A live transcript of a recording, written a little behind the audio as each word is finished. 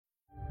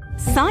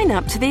Sign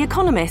up to The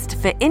Economist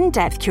for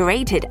in-depth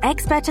curated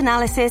expert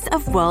analysis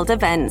of world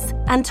events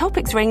and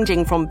topics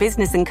ranging from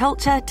business and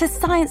culture to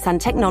science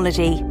and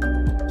technology.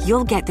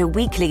 You'll get the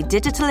weekly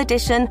digital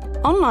edition,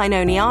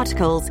 online-only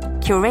articles,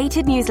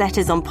 curated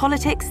newsletters on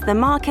politics, the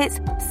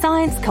markets,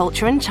 science,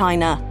 culture and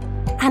China,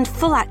 and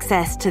full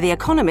access to The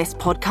Economist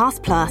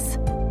Podcast Plus.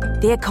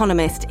 The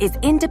Economist is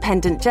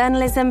independent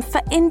journalism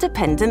for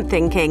independent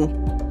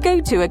thinking.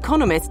 Go to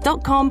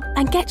economist.com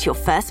and get your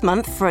first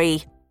month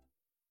free.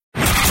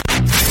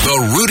 The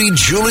Rudy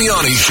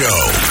Giuliani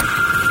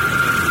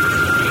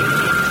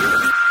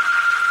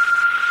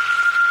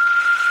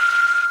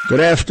Show. Good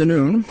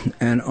afternoon,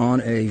 and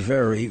on a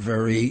very,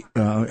 very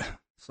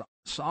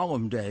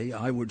solemn day,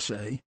 I would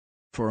say,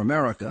 for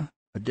America,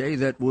 a day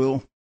that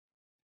will,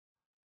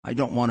 I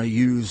don't want to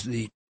use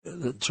the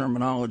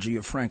terminology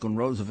of Franklin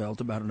Roosevelt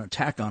about an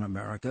attack on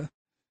America,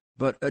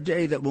 but a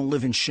day that will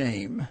live in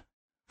shame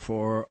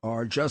for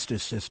our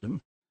justice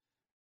system.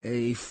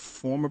 A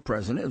former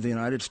president of the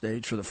United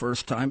States, for the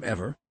first time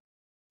ever,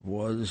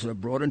 was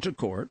brought into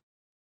court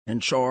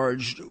and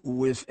charged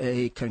with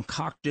a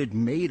concocted,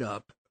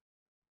 made-up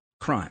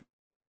crime.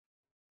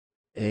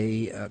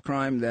 A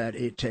crime that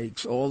it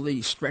takes all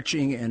the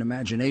stretching and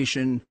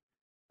imagination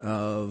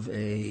of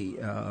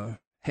a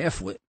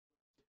half-wit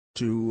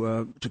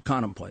to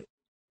contemplate.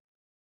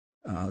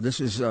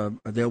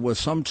 There was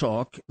some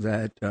talk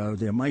that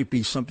there might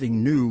be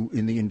something new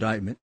in the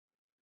indictment.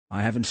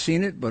 I haven't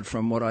seen it, but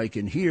from what I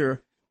can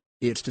hear,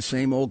 it's the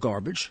same old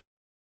garbage.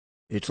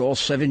 It's all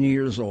 7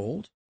 years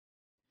old.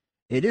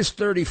 It is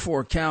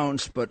 34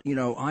 counts, but,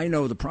 I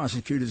know the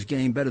prosecutor's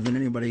game better than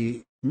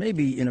anybody,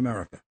 maybe in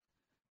America.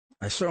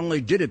 I certainly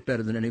did it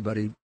better than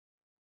anybody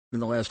in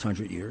the last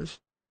 100 years.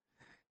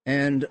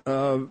 And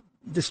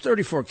this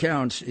 34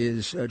 counts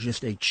is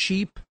just a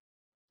cheap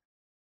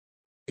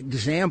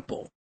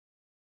example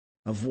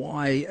of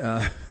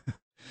why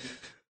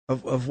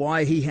of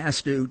why he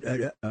has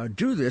to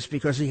do this,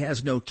 because he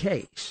has no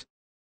case.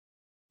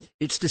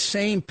 It's the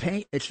same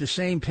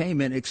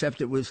payment,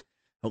 except it was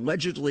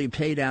allegedly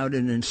paid out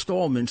in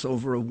installments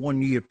over a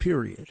 1-year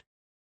period.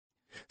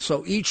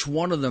 So each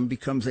one of them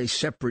becomes a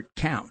separate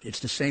count. It's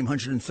the same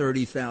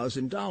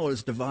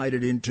 $130,000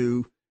 divided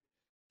into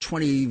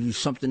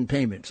 20-something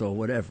payments or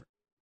whatever.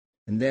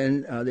 And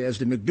then there's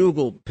the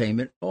McDougal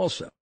payment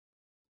also.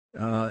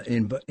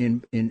 In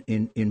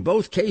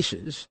both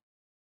cases,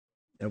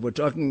 we're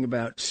talking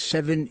about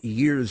 7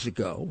 years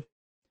ago.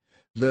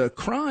 The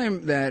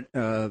crime that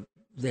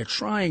they're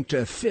trying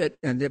to fit,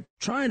 and they're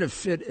trying to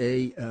fit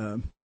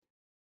a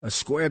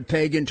square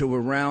peg into a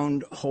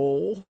round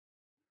hole,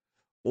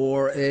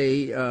 or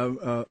a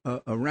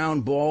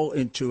round ball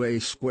into a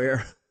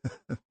square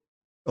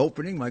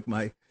opening, like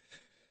my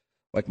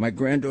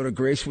granddaughter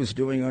Grace was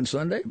doing on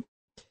Sunday,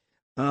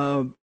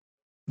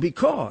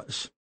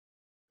 because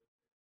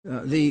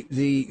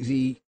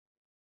the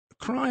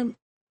crime.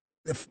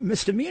 The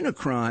misdemeanor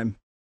crime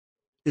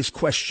is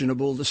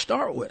questionable to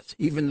start with,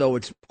 even though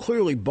it's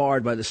clearly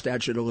barred by the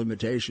statute of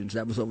limitations.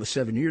 That was over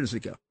 7 years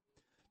ago.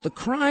 The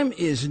crime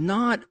is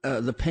not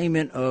the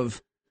payment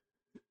of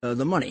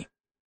the money.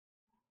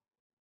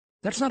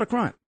 That's not a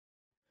crime.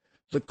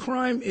 The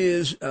crime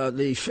is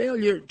the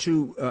failure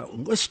to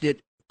list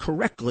it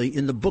correctly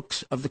in the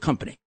books of the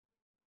company.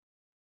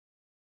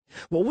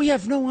 Well, we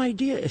have no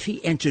idea if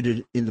he entered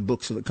it in the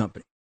books of the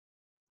company.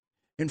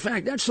 In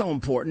fact, that's so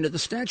important that the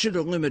statute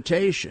of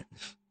limitations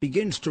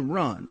begins to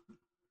run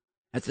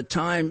at the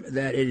time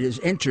that it is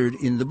entered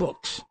in the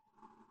books.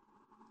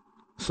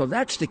 So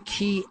that's the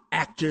key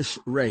actus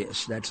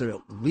reus. That's a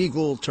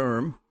legal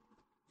term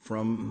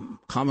from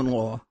common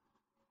law.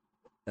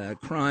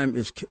 Crime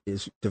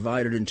is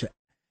divided into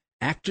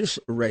actus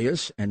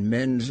reus and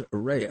mens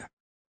rea.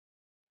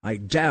 I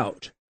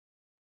doubt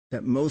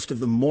that most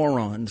of the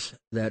morons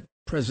that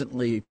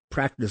presently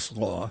practice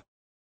law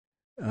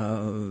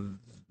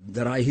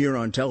that I hear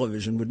on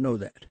television would know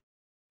that.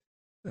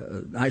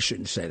 I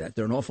shouldn't say that.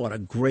 There are an awful lot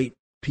of great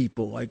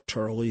people like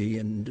Turley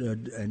and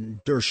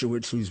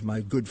Dershowitz, who's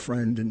my good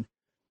friend, and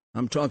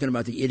I'm talking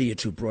about the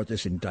idiots who brought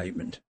this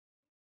indictment.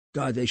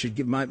 God, they should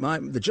give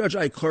the judge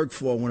I clerked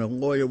for when a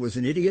lawyer was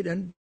an idiot,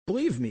 and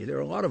believe me, there are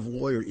a lot of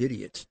lawyer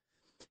idiots.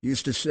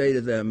 Used to say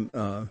to them,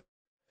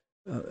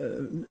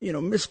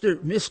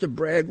 Mr.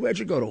 Bragg, where'd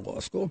you go to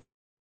law school?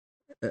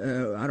 I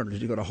don't know,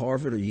 did you go to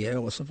Harvard or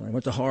Yale or something? I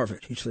went to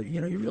Harvard. He said,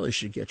 you really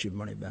should get your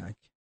money back.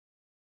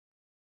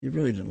 You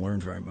really didn't learn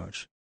very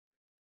much.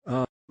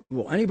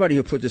 Well, anybody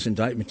who put this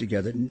indictment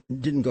together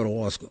didn't go to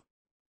law school,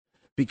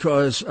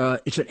 because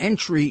it's an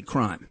entry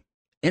crime,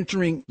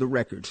 entering the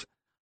records.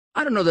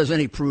 I don't know if there's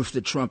any proof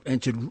that Trump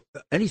entered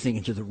anything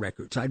into the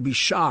records. I'd be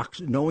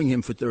shocked, knowing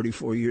him for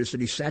 34 years,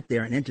 that he sat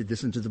there and entered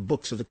this into the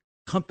books of the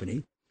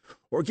company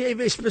or gave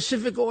a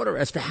specific order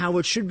as to how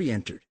it should be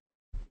entered.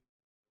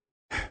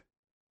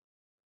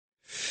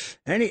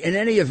 In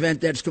any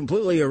event, that's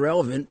completely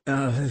irrelevant.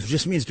 It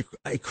just means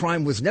a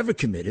crime was never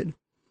committed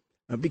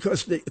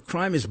because the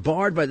crime is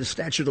barred by the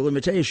statute of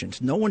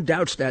limitations. No one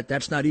doubts that.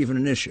 That's not even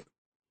an issue.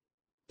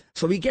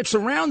 So he gets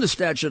around the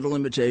statute of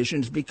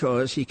limitations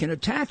because he can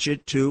attach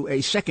it to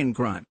a second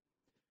crime,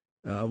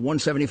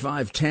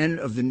 175.10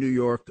 of the New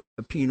York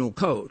Penal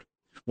Code.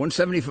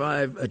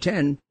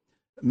 175.10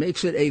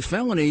 makes it a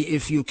felony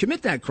if you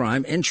commit that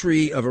crime,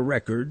 entry of a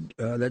record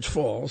that's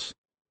false,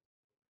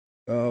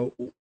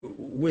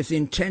 with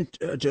intent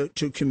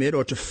to commit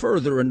or to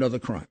further another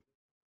crime.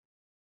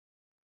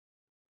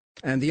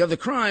 And the other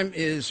crime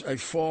is a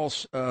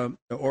false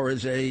or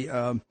is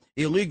a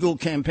illegal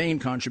campaign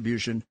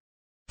contribution,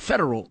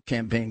 federal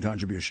campaign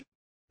contribution,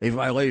 a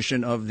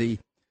violation of the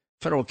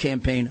federal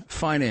campaign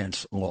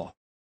finance law.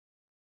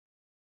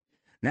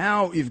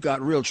 Now you've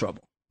got real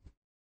trouble.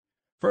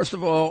 First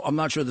of all, I'm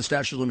not sure the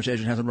statute of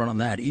limitation hasn't run on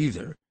that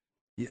either.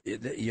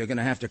 You're going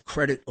to have to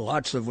credit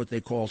lots of what they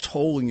call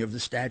tolling of the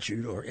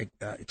statute or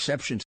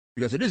exceptions,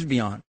 because it is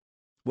beyond,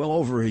 well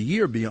over a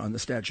year beyond the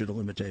statute of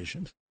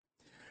limitations.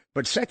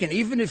 But second,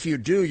 even if you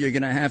do, you're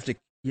going to have to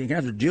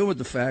deal with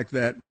the fact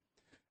that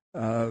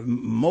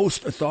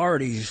most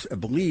authorities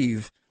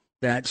believe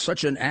that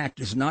such an act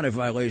is not a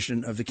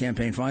violation of the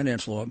campaign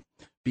finance law,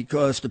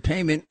 because the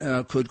payment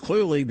could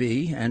clearly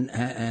be,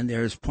 and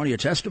there's plenty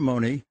of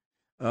testimony,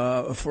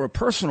 for a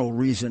personal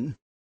reason,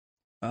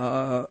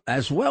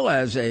 as well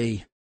as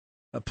a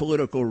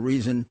political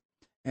reason,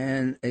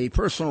 and a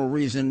personal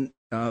reason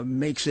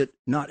makes it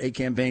not a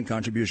campaign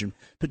contribution,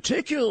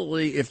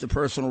 particularly if the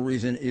personal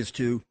reason is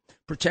to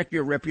protect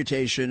your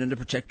reputation and to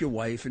protect your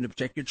wife and to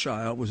protect your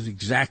child, was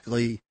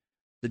exactly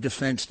the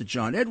defense that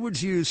John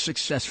Edwards used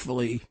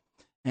successfully,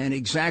 and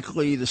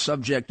exactly the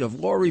subject of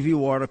law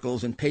review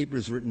articles and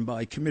papers written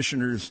by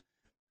commissioners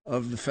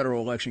of the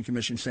Federal Election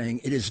Commission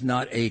saying it is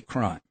not a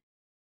crime.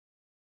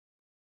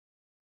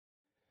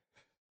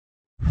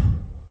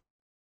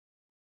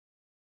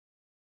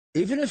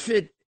 Even if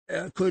it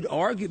could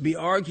be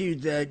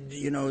argued that,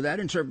 that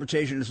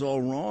interpretation is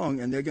all wrong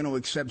and they're going to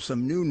accept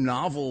some new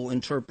novel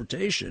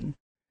interpretation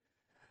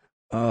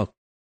of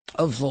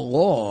the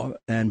law,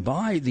 and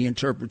by the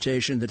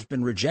interpretation that's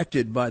been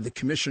rejected by the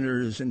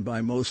commissioners and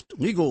by most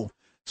legal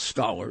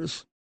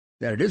scholars,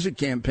 that it is a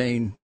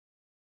campaign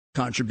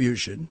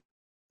contribution,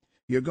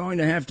 you're going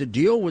to have to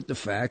deal with the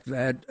fact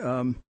that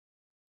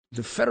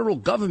the federal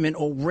government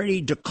already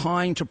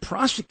declined to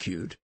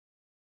prosecute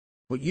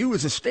what you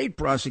as a state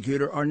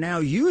prosecutor are now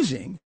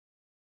using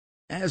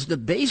as the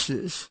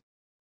basis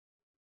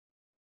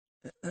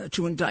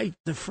to indict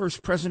the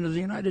first president of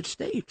the United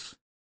States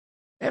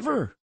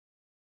ever.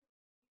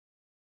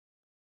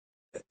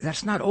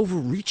 That's not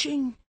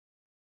overreaching.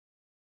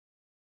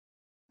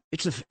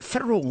 It's a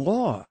federal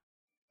law.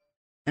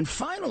 And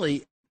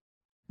finally,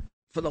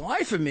 for the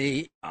life of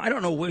me, I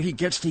don't know where he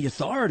gets the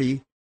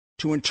authority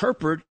to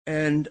interpret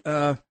and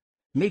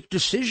make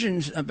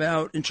decisions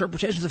about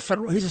interpretations of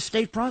federal. He's a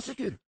state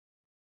prosecutor.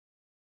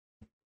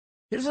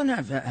 He doesn't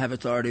have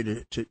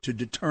authority to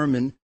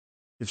determine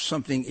if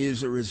something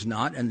is or is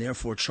not, and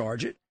therefore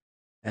charge it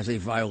as a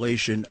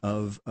violation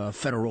of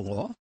federal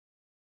law.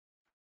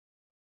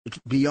 It's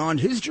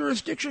beyond his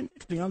jurisdiction.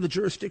 It's beyond the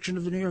jurisdiction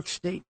of the New York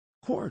State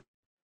Court.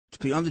 It's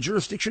beyond the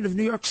jurisdiction of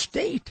New York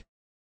State.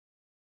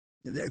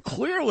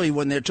 Clearly,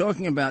 when they're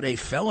talking about a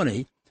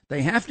felony,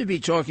 they have to be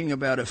talking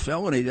about a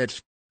felony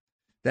that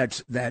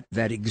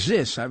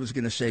exists. I was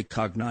going to say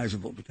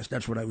cognizable, because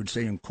that's what I would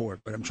say in court.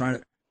 But I'm trying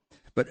to.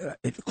 But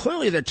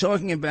clearly, they're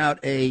talking about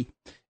a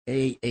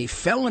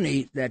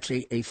felony that's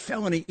a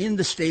felony in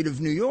the state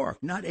of New York,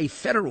 not a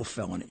federal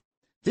felony.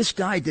 This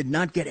guy did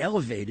not get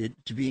elevated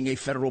to being a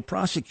federal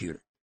prosecutor,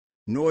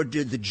 nor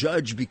did the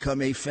judge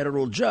become a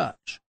federal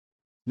judge,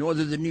 nor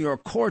did the New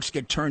York courts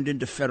get turned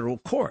into federal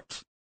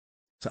courts.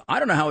 So I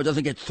don't know how it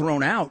doesn't get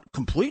thrown out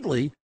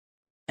completely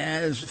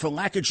as for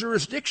lack of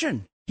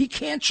jurisdiction. He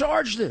can't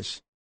charge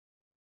this.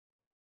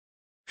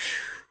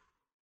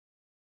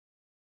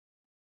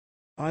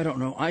 I don't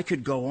know. I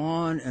could go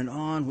on and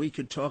on. We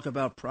could talk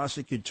about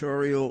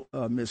prosecutorial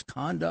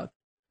misconduct,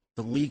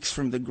 the leaks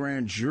from the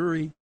grand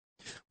jury.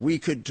 We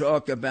could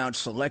talk about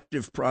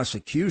selective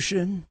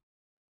prosecution.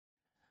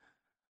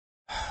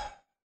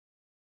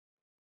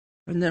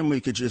 And then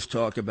we could just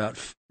talk about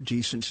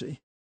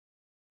decency.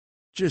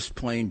 Just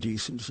plain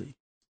decency.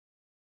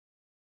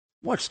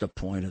 What's the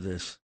point of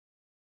this?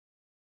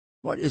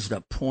 What is the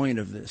point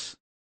of this?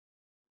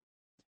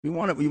 We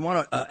want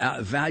to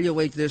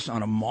evaluate this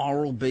on a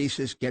moral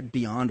basis, get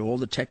beyond all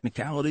the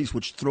technicalities,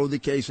 which throw the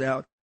case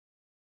out.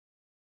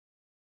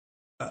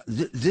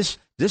 This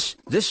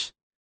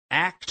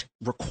act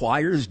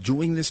requires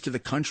doing this to the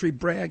country,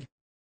 Bragg.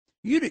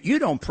 You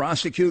don't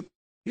prosecute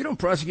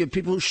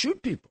people who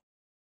shoot people.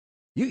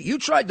 You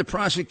tried to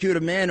prosecute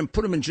a man and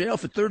put him in jail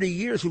for 30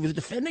 years who was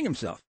defending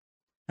himself.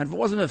 And if it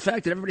wasn't the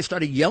fact that everybody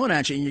started yelling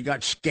at you and you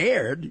got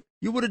scared,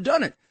 you would have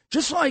done it.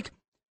 Just like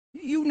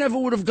you never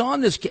would have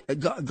gone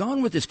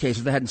with this case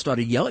if they hadn't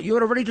started yelling. You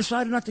had already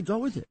decided not to go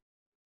with it.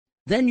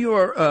 Then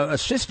your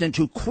assistant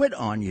who quit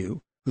on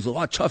you, who's a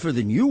lot tougher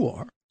than you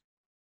are,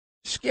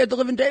 scared the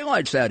living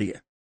daylights out of you.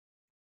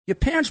 Your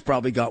pants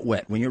probably got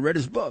wet when you read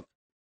his book,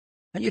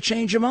 and you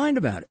changed your mind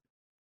about it.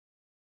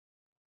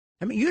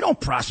 I mean, you don't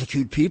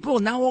prosecute people.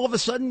 Now all of a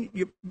sudden,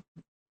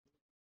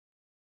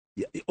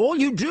 all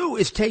you do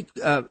is take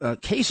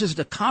cases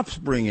the cops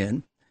bring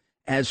in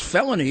as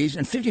felonies,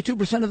 and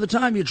 52% of the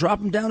time you drop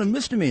them down in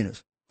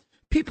misdemeanors.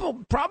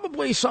 People,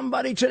 probably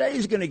somebody today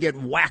is going to get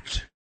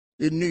whacked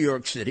in New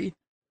York City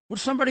with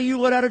somebody you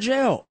let out of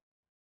jail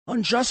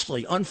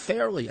unjustly,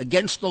 unfairly,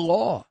 against the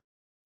law.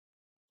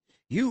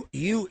 You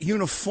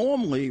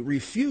uniformly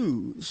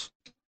refuse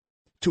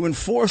to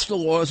enforce the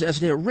laws as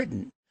they're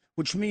written,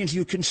 which means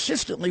you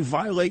consistently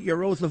violate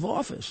your oath of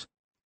office.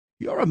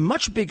 You're a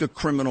much bigger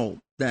criminal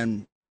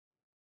than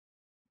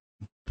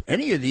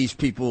any of these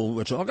people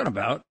we're talking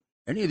about,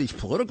 any of these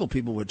political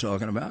people we're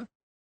talking about.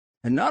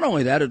 And not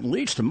only that, it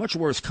leads to much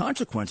worse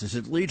consequences.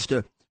 It leads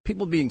to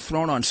people being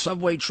thrown on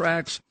subway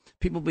tracks,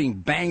 people being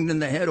banged in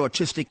the head,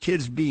 autistic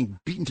kids being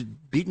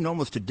beaten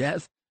almost to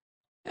death,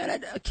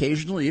 and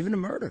occasionally even to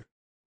murder.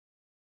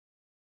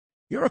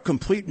 You're a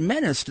complete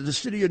menace to the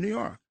city of New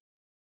York.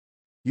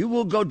 You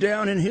will go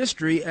down in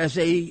history as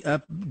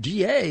a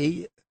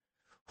DA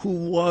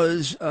who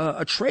was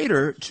a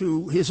traitor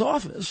to his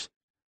office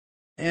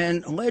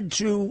and led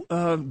to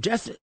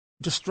death,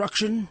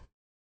 destruction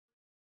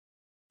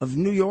of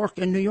New York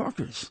and New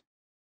Yorkers.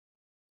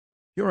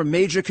 You're a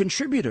major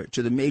contributor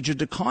to the major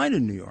decline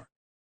in New York.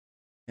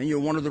 And you're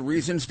one of the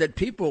reasons that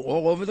people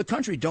all over the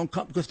country don't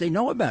come, because they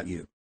know about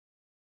you.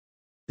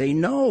 They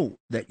know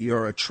that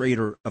you're a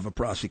traitor of a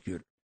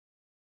prosecutor.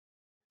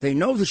 They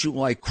know that you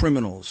like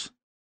criminals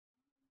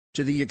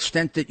to the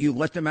extent that you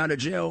let them out of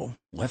jail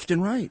left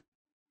and right.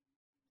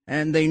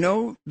 And they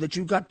know that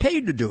you got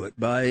paid to do it,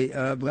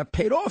 got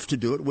paid off to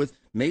do it with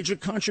major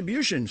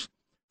contributions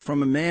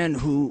from a man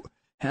who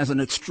has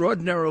an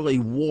extraordinarily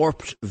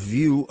warped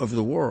view of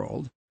the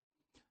world,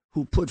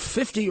 who put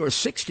 50 or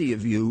 60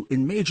 of you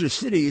in major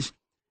cities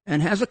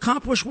and has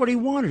accomplished what he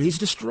wanted. He's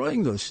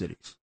destroying those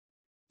cities.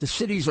 The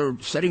cities are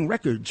setting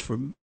records for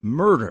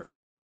murder.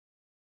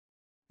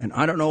 And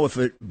I don't know if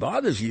it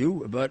bothers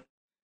you, but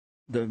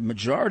the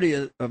majority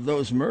of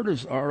those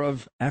murders are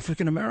of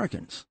African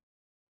Americans,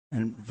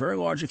 and to a very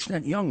large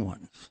extent young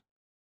ones,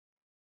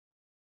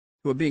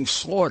 who are being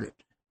slaughtered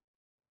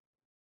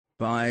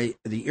by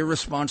the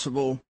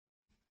irresponsible,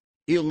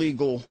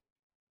 illegal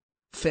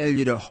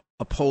failure to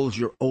uphold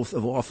your oath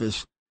of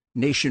office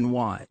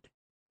nationwide,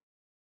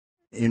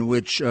 in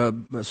which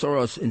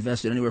Soros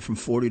invested anywhere from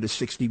 $40 to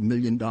 $60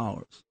 million.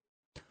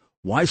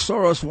 Why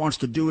Soros wants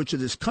to do it to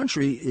this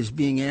country is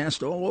being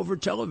asked all over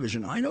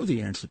television. I know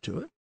the answer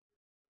to it.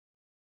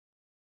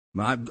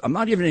 I'm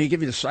not even going to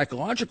give you the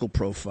psychological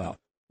profile,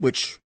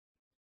 which,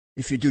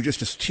 if you do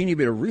just a teeny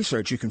bit of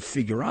research, you can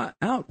figure out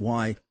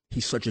why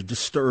he's such a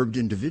disturbed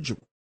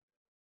individual.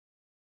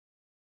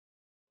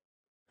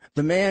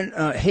 The man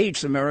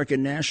hates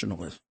American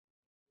nationalism.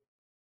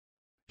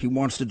 He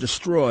wants to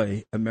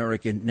destroy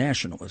American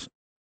nationalism.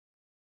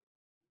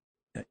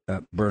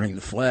 Burning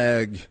the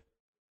flag,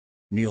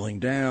 kneeling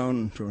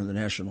down during the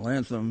national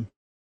anthem,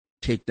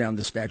 take down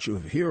the Statue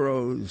of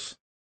Heroes,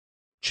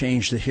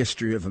 change the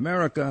history of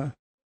America,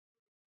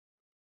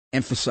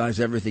 emphasize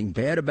everything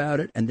bad about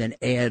it, and then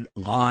add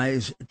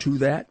lies to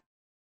that.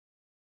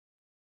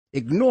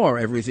 Ignore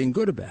everything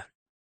good about it.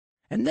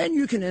 And then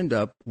you can end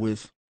up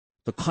with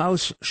the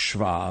Klaus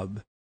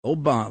Schwab,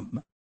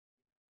 Obama,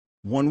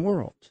 one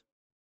world.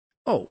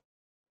 Oh,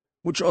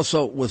 which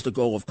also was the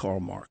goal of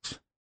Karl Marx.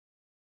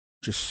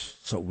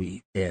 Just so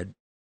we add.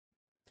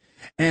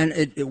 And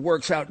it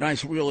works out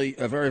nice, really,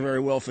 very, very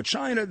well for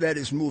China, that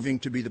is moving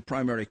to be the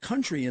primary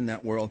country in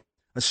that world,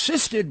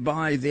 assisted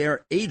by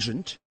their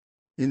agent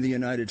in the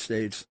United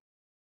States,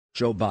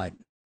 Joe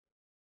Biden,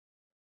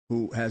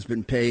 who has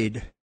been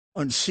paid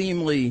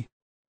unseemly,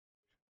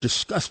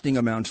 disgusting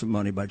amounts of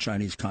money by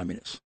Chinese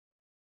communists.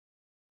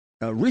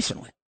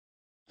 Recently,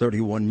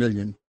 $31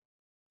 million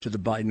to the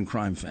Biden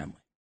crime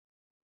family.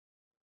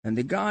 And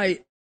the guy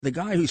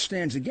who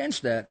stands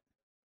against that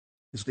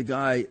is the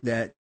guy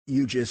that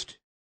you just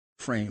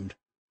framed,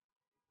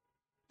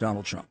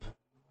 Donald Trump.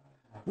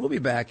 We'll be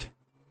back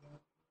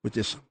with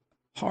this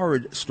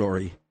horrid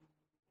story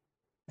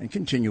and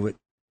continue it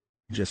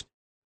in just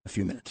a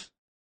few minutes.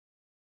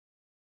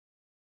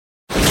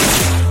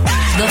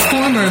 The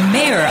former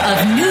mayor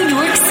of New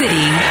York City,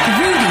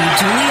 Rudy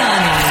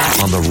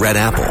Giuliani. On the Red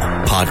Apple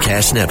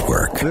Podcast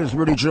Network. This is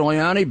Rudy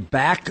Giuliani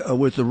back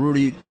with the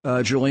Rudy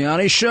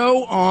Giuliani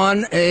Show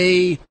on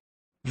a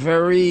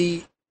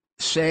very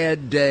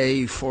sad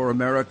day for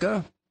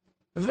America.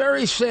 A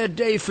very sad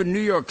day for New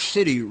York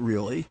City,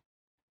 really.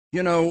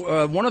 You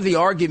know, one of the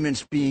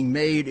arguments being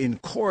made in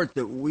court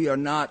that we are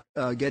not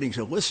getting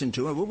to listen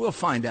to, and we'll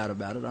find out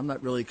about it. I'm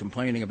not really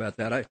complaining about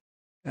that. I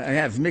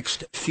have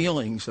mixed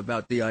feelings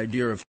about the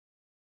idea of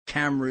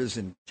cameras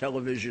and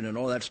television and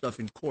all that stuff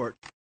in court.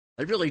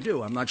 I really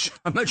do. I'm not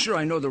sure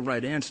I know the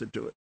right answer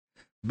to it,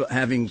 but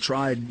having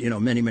tried,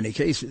 many, many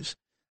cases.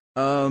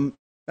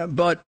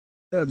 But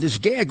this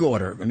gag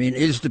order,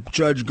 is the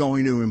judge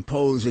going to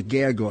impose a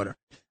gag order?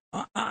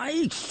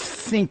 I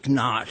think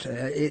not.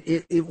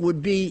 It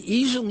would be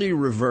easily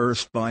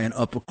reversed by an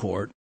upper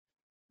court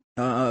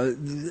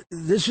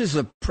This is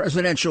a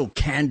presidential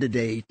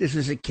candidate. This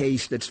is a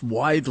case that's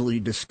widely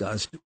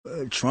discussed,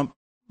 Trump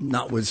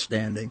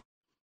notwithstanding.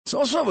 It's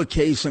also a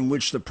case in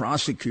which the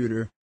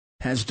prosecutor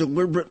has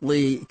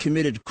deliberately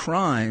committed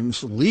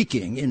crimes,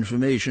 leaking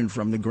information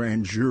from the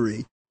grand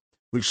jury,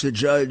 which the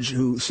judge,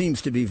 who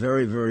seems to be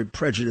very, very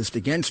prejudiced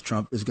against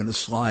Trump, is going to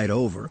slide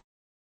over.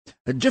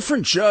 A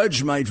different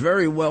judge might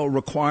very well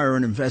require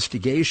an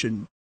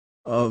investigation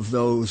of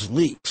those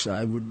leaks.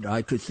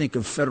 I could think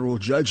of federal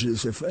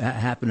judges, if it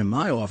happened in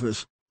my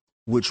office,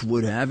 which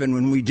would have. And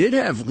when we did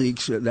have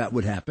leaks, that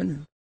would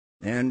happen.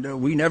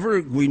 And we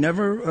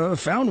never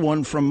found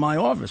one from my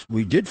office.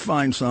 We did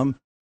find some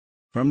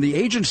from the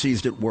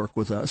agencies that work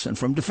with us and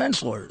from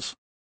defense lawyers.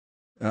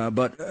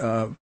 But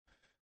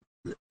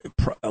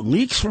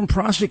leaks from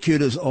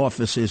prosecutors'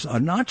 offices are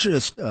not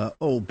just,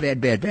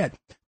 bad.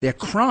 They're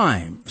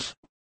crimes.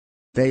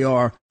 They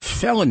are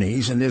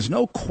felonies, and there's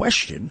no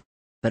question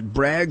that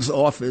Bragg's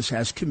office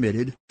has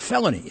committed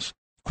felonies.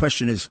 The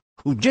question is,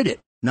 who did it,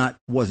 not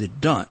was it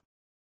done?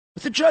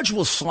 But the judge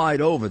will slide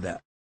over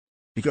that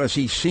because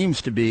he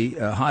seems to be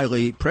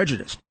highly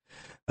prejudiced.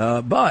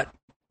 But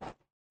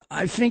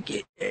I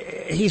think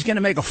he's going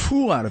to make a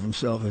fool out of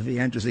himself if he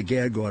enters a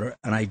gag order,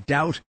 and I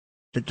doubt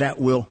that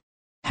will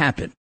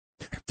happen.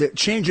 The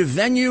change of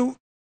venue,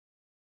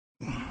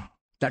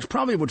 that's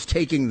probably what's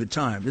taking the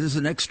time. This is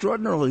an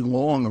extraordinarily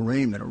long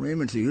arraignment.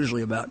 Arraignments are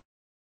usually about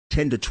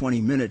 10 to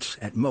 20 minutes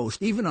at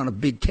most, even on a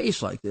big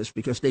case like this,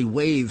 because they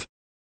waive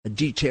a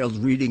detailed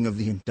reading of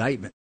the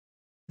indictment.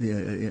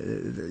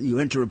 You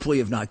enter a plea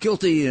of not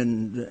guilty,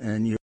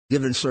 and you're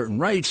given certain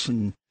rights.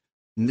 And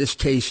in this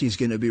case, he's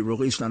going to be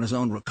released on his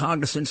own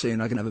recognizance, so you're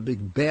not going to have a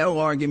big bail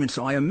argument.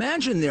 So I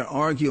imagine they're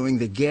arguing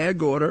the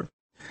gag order,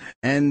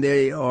 and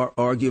they are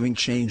arguing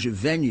change of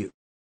venue.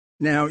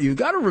 Now, you've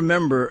got to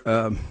remember,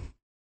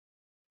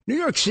 New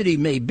York City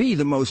may be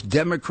the most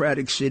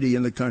democratic city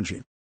in the country.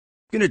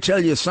 I'm going to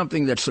tell you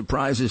something that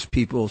surprises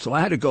people, so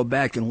I had to go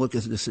back and look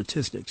at the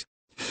statistics.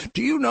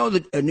 Do you know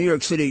that New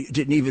York City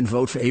didn't even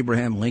vote for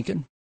Abraham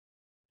Lincoln?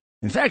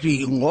 In fact,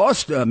 he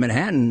lost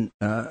Manhattan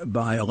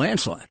by a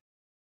landslide.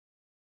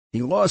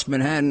 He lost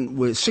Manhattan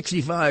with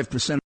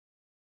 65%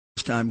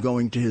 this time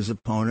going to his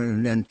opponent,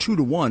 and then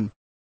 2-1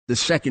 the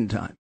second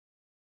time.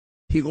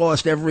 He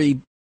lost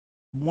every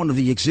one of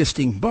the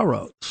existing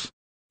boroughs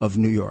of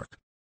New York.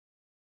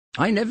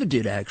 I never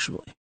did,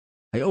 actually.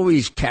 I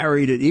always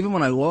carried it. Even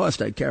when I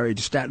lost, I carried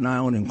Staten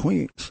Island and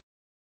Queens.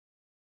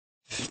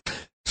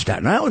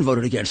 Staten Island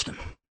voted against him.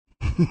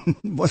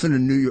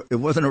 It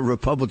wasn't a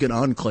Republican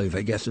enclave,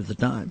 I guess, at the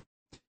time.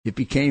 It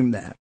became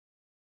that.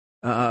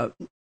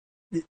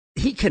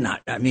 He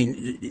cannot. I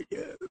mean,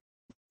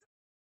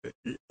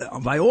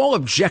 by all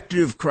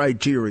objective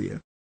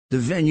criteria, the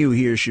venue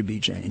here should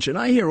be changed. And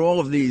I hear all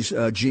of these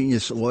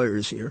genius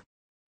lawyers here,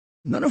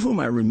 none of whom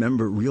I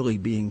remember really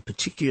being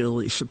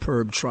particularly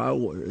superb trial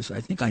lawyers. I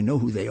think I know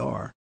who they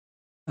are.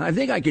 I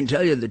think I can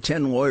tell you the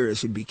 10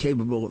 lawyers who'd be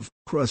capable of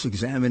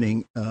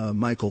cross-examining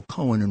Michael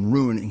Cohen and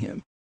ruining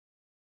him.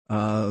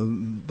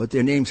 But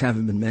their names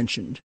haven't been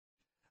mentioned.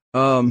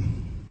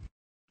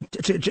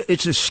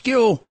 It's a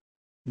skill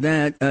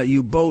that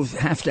you both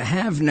have to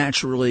have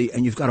naturally,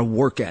 and you've got to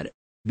work at it,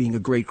 being a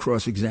great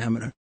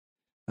cross-examiner.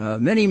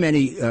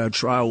 Many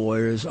trial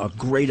lawyers are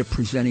great at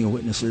presenting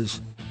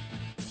witnesses.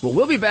 Well,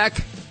 we'll be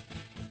back,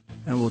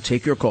 and we'll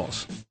take your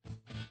calls.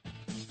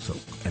 So,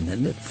 and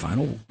then the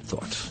final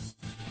thoughts.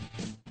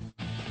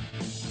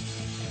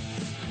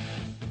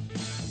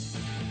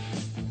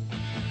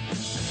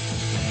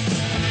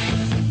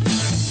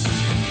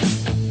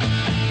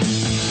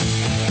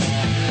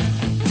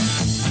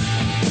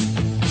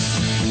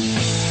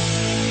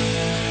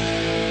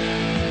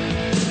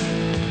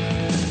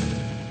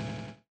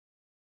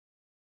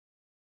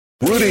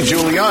 Rudy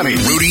Giuliani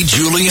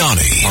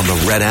on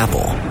the Red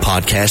Apple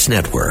Podcast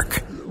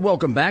Network.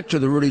 Welcome back to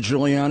the Rudy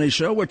Giuliani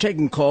Show. We're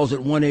taking calls at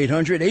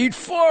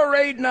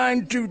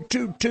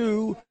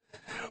 1-800-848-9222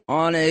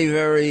 on a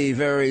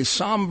very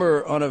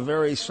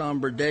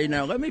somber day.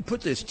 Now, let me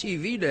put this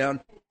TV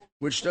down,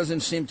 which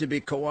doesn't seem to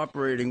be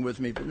cooperating with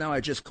me, but now I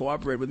just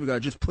cooperate with me. I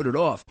just put it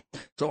off.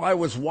 So I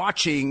was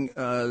watching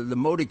the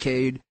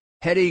motorcade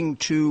heading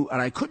to, and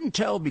I couldn't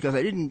tell because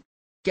I didn't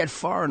get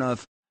far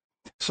enough.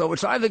 So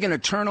it's either going to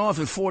turn off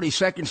at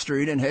 42nd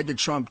Street and head to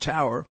Trump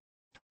Tower,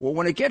 or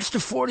when it gets to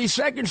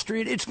 42nd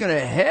Street, it's going to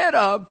head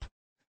up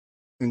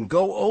and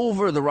go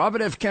over the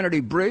Robert F. Kennedy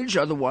Bridge,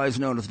 otherwise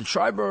known as the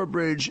Triborough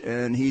Bridge,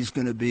 and he's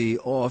going to be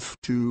off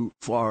to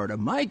Florida.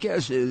 My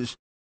guess is,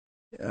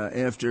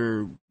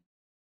 after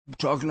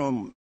talking to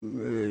him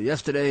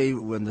yesterday,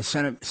 when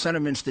the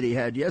sentiments that he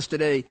had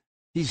yesterday,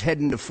 he's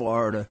heading to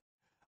Florida.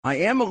 I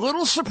am a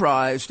little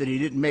surprised that he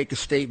didn't make a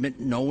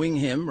statement knowing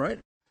him, right?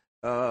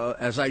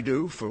 As I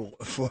do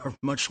for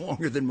much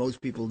longer than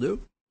most people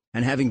do,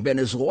 and having been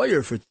his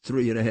lawyer for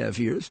 3.5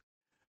 years.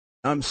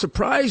 I'm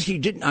surprised he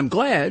didn't. I'm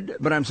glad,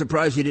 but I'm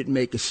surprised he didn't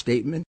make a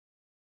statement.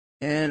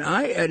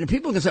 And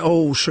people can say,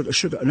 "Oh, sugar."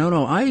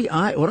 No.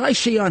 I what I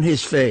see on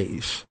his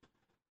face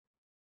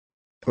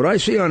What I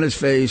see on his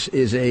face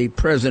is a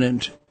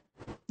president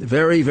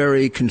very,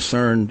 very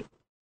concerned,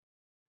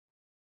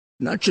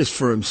 not just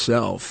for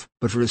himself,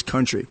 but for his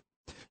country.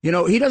 You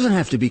know, he doesn't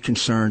have to be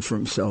concerned for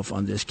himself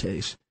on this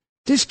case.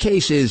 This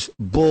case is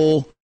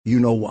bull, you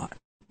know what.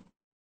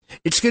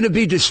 It's going to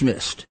be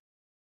dismissed.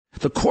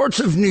 The courts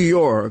of New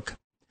York,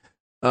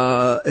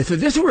 if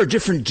this were a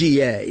different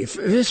DA, if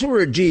this were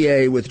a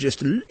DA with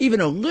just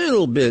even a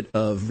little bit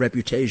of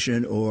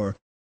reputation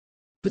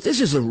but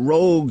this is a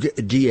rogue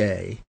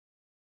DA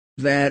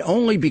that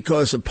only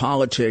because of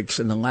politics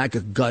and the lack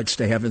of guts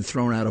they haven't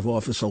thrown out of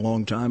office a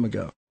long time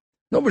ago.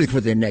 Nobody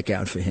put their neck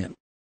out for him.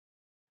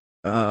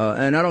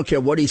 And I don't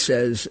care what he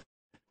says.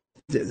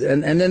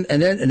 And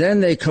then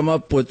they come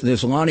up with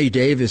this. Lonnie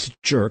Davis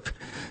jerk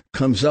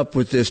comes up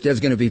with this. There's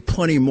going to be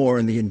plenty more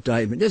in the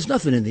indictment. There's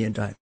nothing in the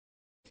indictment.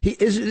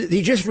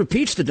 He just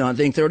repeats the darn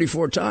thing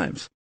 34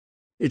 times.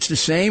 It's the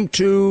same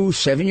 2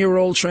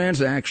 7-year-old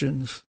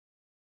transactions.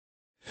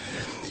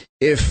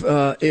 If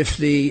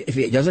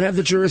he doesn't have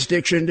the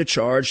jurisdiction to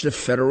charge the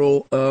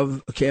federal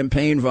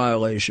campaign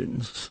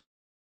violations,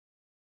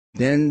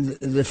 then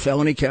the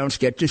felony counts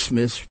get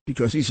dismissed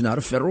because he's not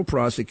a federal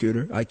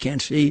prosecutor. I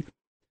can't see.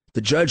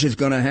 The judge is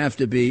going to have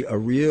to be a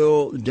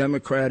real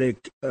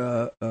Democratic. He's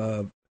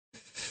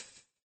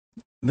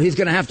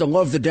going to have to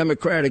love the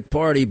Democratic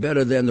Party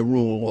better than the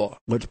rule of law.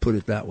 Let's put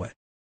it that way.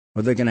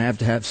 Or they're going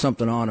to have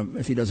something on him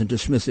if he doesn't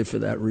dismiss it for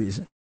that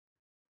reason.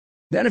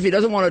 Then if he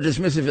doesn't want to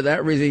dismiss it for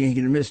that reason,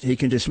 he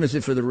can dismiss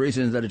it for the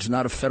reason that it's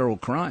not a federal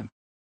crime.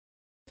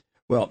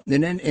 Well,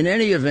 in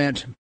any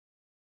event,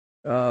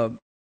 the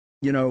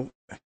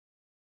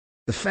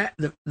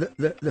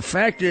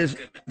fact is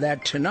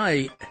that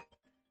tonight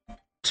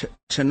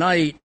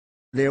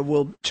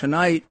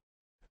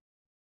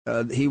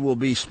he will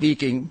be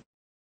speaking,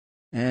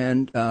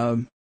 and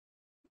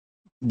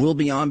we'll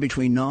be on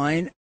between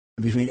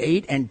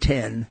 8 and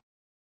 10.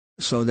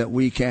 So that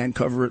we can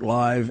cover it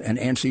live and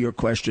answer your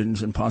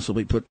questions and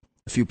possibly put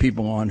a few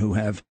people on who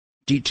have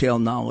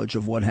detailed knowledge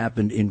of what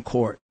happened in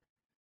court.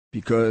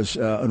 Because,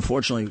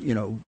 unfortunately,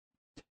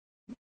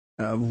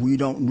 we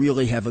don't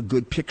really have a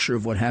good picture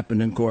of what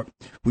happened in court.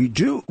 We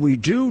do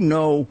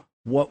know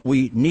what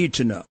we need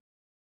to know,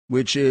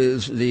 which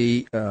is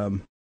there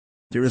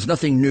is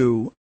nothing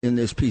new in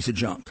this piece of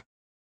junk.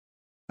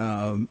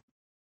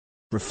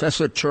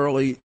 Professor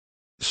Turley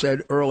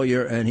said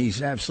earlier, and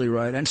he's absolutely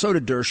right, and so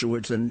did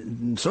Dershowitz,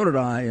 and so did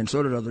I, and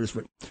so did others,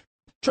 but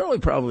Charlie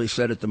probably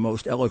said it the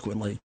most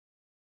eloquently.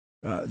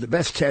 The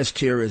best test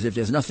here is if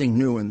there's nothing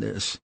new in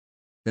this,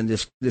 then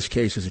this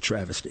case is a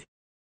travesty.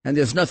 And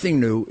there's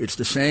nothing new. It's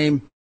the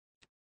same.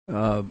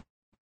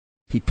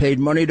 He paid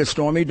money to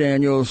Stormy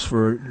Daniels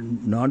for a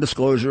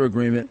non-disclosure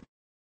agreement,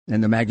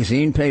 and the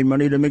magazine paid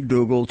money to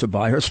McDougal to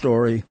buy her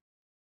story.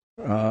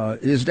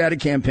 Is that a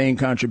campaign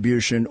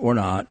contribution or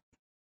not?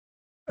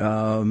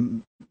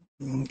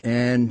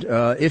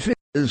 If it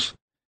is,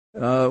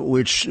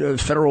 which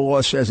federal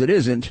law says it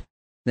isn't,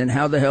 then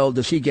how the hell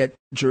does he get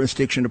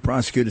jurisdiction to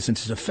prosecute it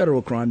since it's a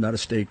federal crime, not a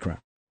state crime?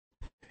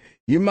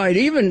 You might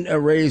even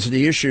raise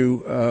the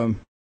issue,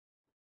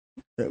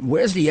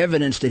 where's the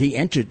evidence that he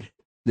entered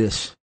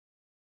this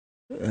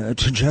to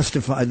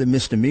justify the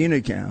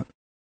misdemeanor count?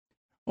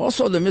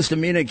 Also, the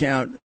misdemeanor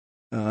count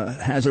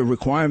has a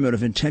requirement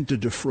of intent to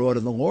defraud,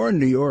 and the law in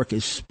New York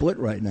is split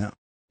right now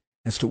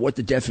as to what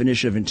the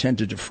definition of intent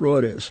to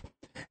defraud is.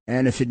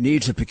 And if it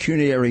needs a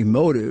pecuniary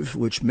motive,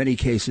 which many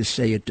cases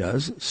say it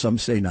does, some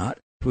say not,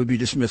 it would be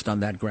dismissed on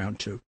that ground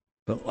too.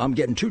 But I'm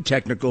getting too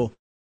technical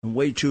and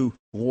way too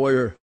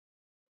what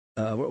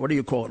do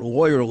you call it,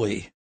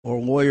 lawyerly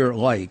or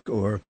lawyer-like.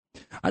 Or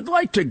I'd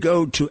like to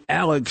go to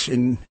Alex,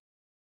 and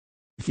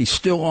if he's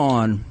still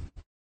on.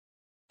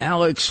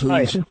 Alex,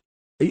 who's... Hi.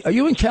 Are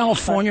you in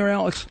California,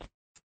 Alex?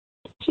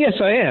 Yes,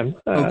 I am.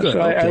 Good.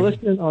 So okay. I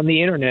listen on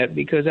the internet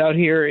because out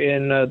here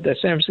in the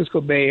San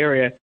Francisco Bay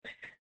Area,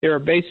 there are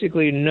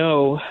basically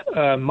no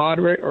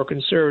moderate or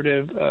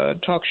conservative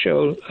talk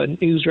show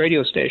news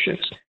radio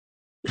stations.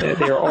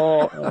 They're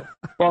all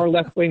far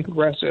left-wing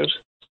progressives.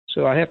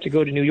 So I have to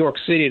go to New York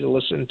City to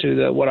listen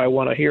to what I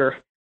want to hear.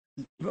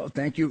 Well,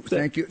 thank you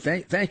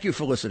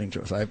for listening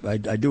to us.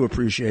 I do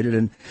appreciate it,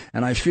 and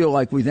I feel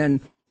like we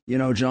then,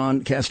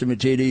 John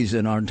Catsimatidis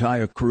and our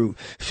entire crew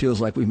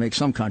feels like we make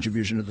some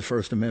contribution to the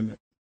First Amendment.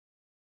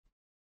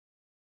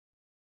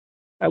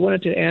 I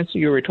wanted to answer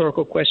your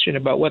rhetorical question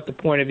about what the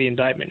point of the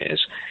indictment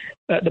is.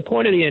 The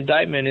point of the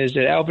indictment is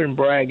that Alvin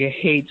Bragg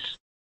hates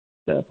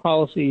the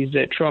policies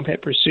that Trump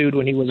had pursued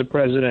when he was a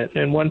president.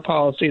 And one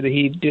policy that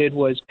he did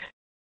was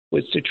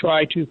to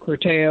try to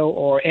curtail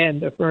or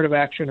end affirmative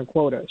action and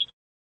quotas.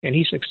 And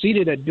he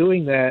succeeded at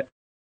doing that,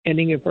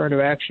 ending affirmative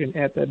action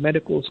at the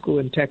medical school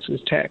in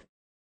Texas Tech.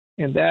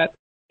 And that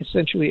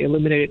essentially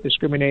eliminated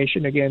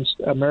discrimination against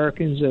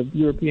Americans of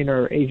European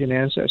or Asian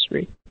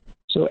ancestry.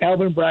 So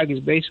Alvin Bragg is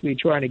basically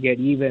trying to get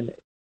even.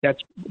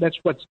 That's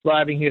what's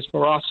driving his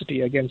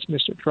ferocity against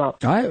Mr.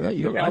 Trump.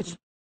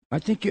 I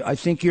think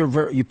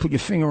you put your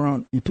finger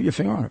on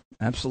it.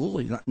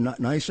 Absolutely,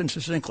 nice and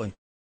succinctly.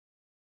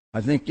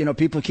 I think,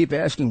 people keep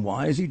asking,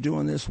 why is he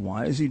doing this?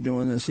 Why is he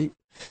doing this?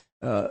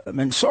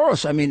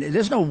 Soros,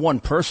 there's no one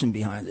person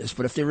behind this,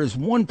 but if there is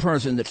one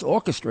person that's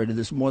orchestrated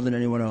this more than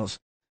anyone else,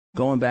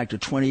 going back to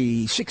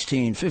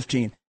 2016,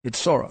 15,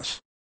 it's Soros.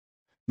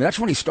 That's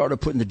when he started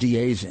putting the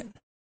DAs in.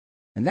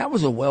 And that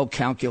was a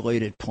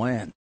well-calculated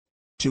plan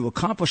to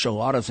accomplish a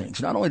lot of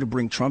things, not only to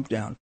bring Trump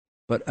down,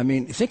 but,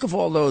 think of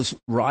all those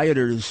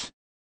rioters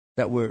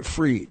that were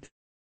freed.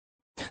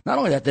 Not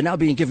only that, they're now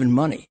being given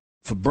money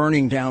for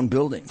burning down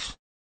buildings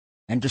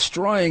and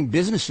destroying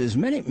businesses,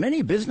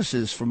 many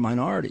businesses for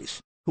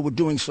minorities who were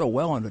doing so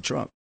well under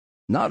Trump,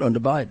 not under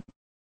Biden.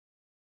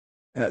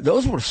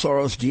 Those were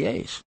Soros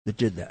DAs that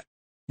did that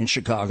in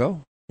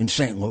Chicago, in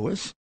St.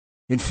 Louis,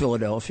 in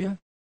Philadelphia,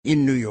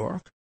 in New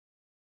York.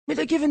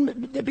 They're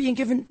being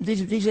given,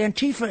 these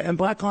Antifa and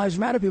Black Lives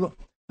Matter people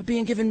are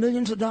being given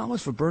millions of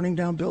dollars for burning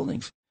down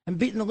buildings and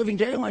beating the living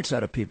daylights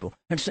out of people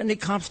and sending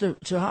cops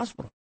to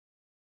hospital.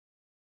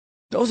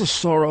 Those are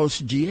Soros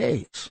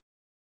DAs.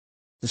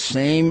 The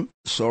same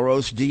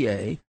Soros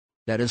DA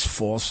that is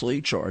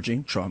falsely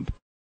charging Trump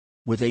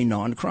with a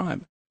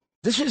non-crime.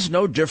 This is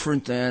no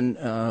different than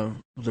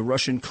the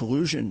Russian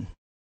collusion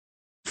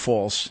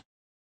false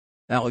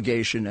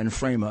allegation and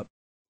frame-up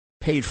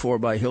paid for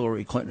by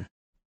Hillary Clinton.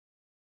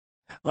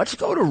 Let's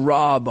go to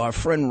Rob, our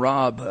friend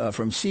Rob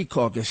from Sea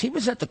Caucus. He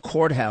was at the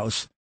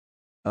courthouse.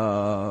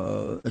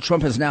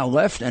 Trump has now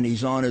left, and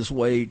he's on his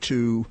way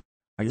to,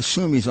 I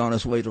assume he's on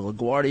his way to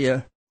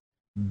LaGuardia,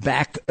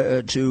 back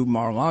to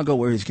Mar-a-Lago,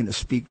 where he's going to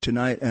speak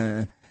tonight.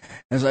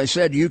 As I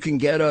said, you can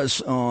get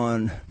us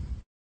on...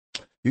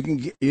 You can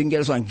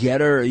get us on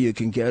Getter, you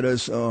can get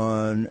us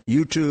on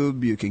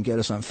YouTube, you can get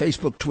us on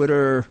Facebook,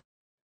 Twitter.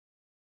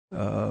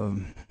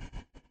 I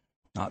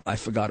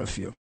forgot a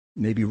few.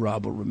 Maybe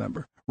Rob will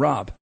remember.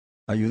 Rob,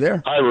 are you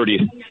there? Hi, Rudy.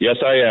 Yes,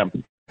 I am.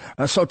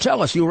 So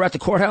tell us, you were at the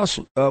courthouse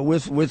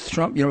with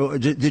Trump.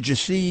 Did you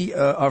see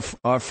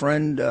our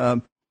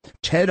friend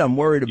Ted? I'm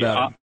worried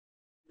about him.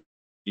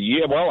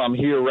 Yeah, well, I'm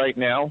here right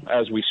now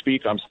as we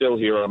speak. I'm still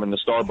here. I'm in the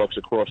Starbucks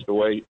across the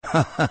way,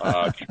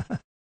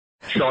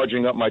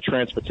 charging up my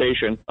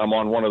transportation. I'm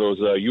on one of those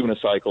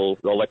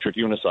electric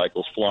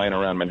unicycles, flying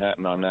around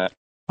Manhattan on that.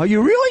 Are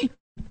you really?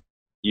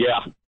 Yeah.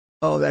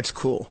 Oh, that's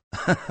cool.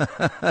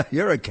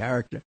 You're a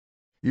character.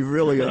 You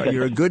really are.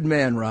 You're a good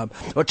man, Rob.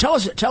 Well, tell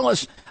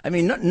us.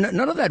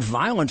 None of that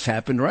violence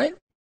happened, right?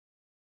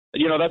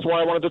 That's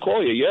why I wanted to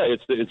call you. Yeah,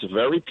 it's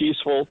very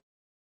peaceful.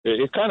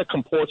 It kind of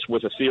comports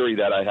with a theory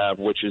that I have,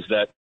 which is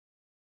that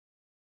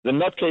the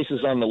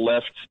nutcases on the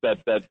left that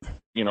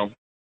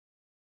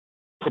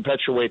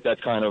perpetuate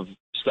that kind of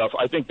stuff,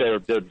 I think they're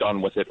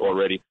done with it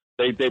already.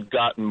 They've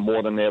gotten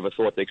more than they ever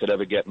thought they could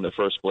ever get in the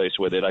first place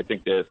with it. I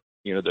think the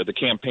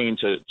campaign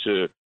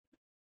to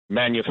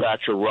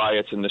manufacture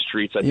riots in the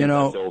streets, I think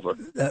that's over.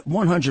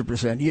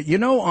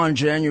 100%. On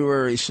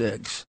January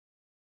 6th,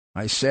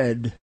 I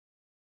said,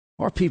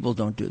 our people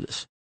don't do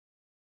this.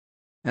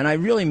 And I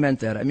really meant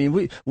that.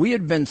 We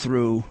had been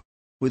through,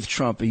 with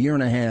Trump, a year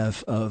and a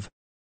half of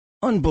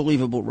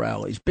unbelievable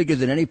rallies, bigger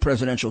than any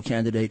presidential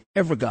candidate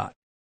ever got.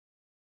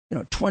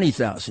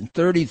 20,000,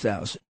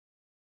 30,000,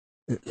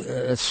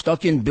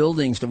 stuck in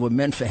buildings that were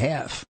meant for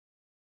half.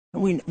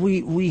 And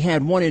we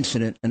had one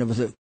incident, and it was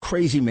a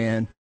crazy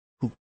man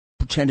who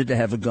pretended to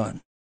have a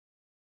gun.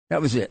 That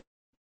was it.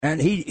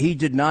 And he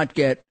did not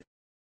get,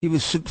 he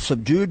was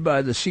subdued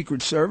by the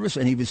Secret Service,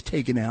 and he was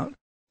taken out.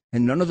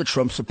 And none of the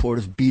Trump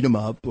supporters beat him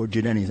up or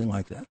did anything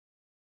like that.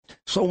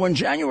 So when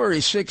January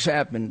 6th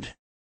happened,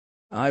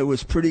 I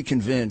was pretty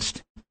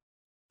convinced,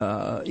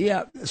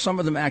 some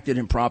of them acted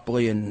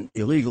improperly and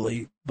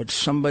illegally, but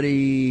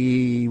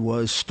somebody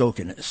was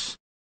stoking this.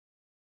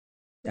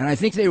 And I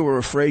think they were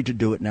afraid to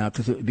do it now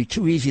because it would be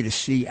too easy to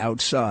see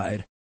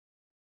outside.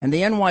 And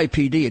the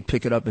NYPD would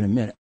pick it up in a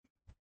minute.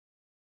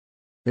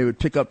 They would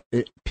pick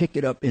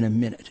it up in a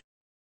minute.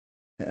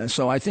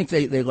 So I think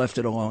they left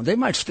it alone. They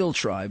might still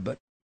try, but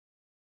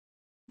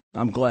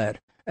I'm glad.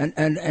 And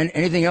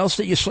anything else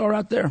that you saw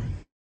out there?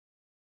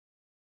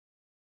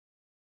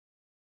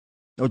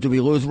 Or did we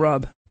lose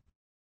Rob?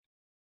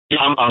 Yeah,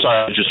 I'm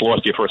sorry. I just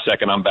lost you for a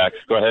second. I'm back.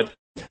 Go ahead.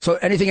 So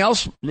anything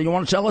else that you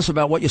want to tell us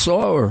about what you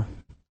saw? Or?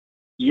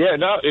 Yeah,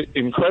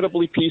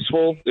 incredibly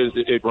peaceful.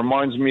 It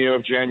reminds me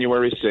of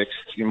January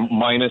 6th,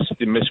 minus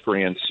the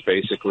miscreants,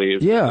 basically.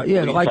 Yeah,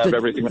 like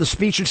the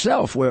speech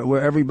itself,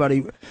 where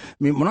everybody.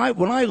 When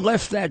I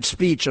left that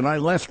speech, and I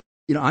left,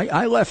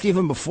 I left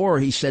even before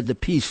he said the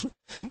peace,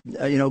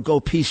 go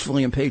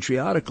peacefully and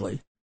patriotically.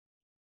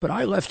 But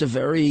I left a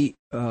very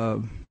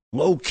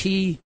low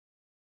key.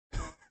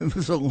 It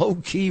was a low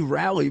key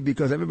rally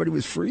because everybody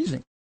was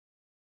freezing.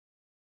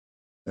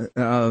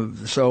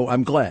 So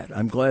I'm glad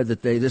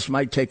that this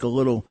might take a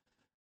little,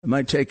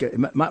 might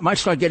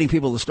start getting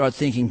people to start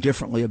thinking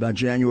differently about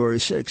January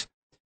 6th,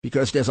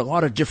 because there's a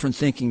lot of different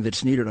thinking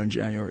that's needed on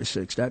January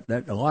 6th.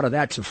 That a lot of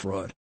that's a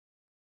fraud.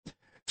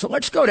 So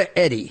let's go to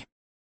Eddie.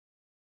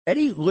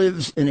 Eddie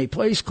lives in a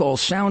place called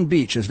Sound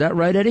Beach. Is that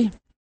right, Eddie?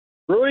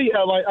 Rudy,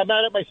 I'm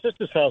out at my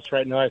sister's house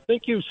right now. I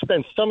think you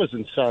spent summers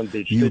in Sound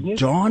Beach, didn't you?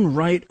 Darn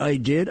right I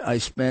did. I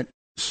spent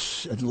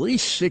at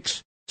least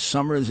 6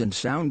 summers in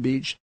Sound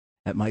Beach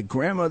at my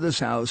grandmother's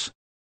house,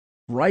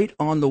 right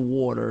on the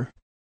water,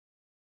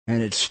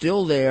 and it's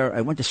still there.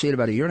 I went to see it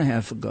about a year and a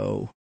half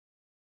ago,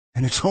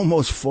 and it's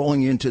almost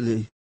falling into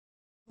the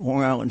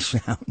Long Island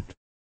Sound.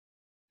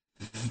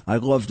 I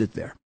loved it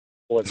there.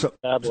 I got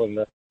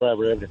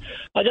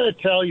to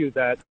tell you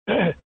that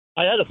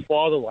I had a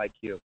father like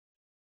you.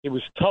 He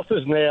was tough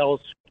as nails.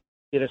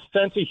 He had a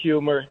sense of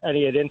humor, and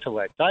he had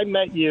intellect. I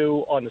met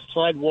you on the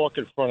sidewalk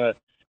in front of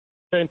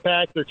St.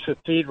 Patrick's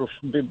Cathedral,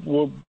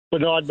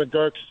 Bernard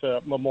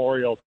McGurk's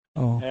memorial,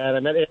 and I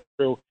met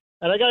Andrew.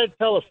 And I got to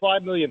tell the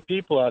 5 million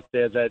people out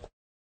there that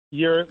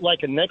you're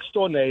like a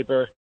next-door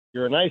neighbor.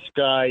 You're a nice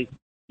guy.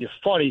 You're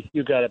funny.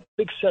 You got a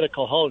big set of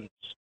cojones,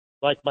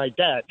 like my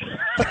dad.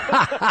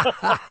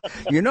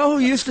 You know who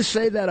used to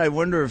say that? I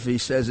wonder if he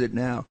says it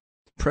now.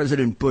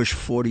 President Bush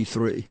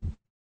 43.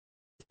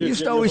 He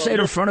used to always say it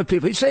in front of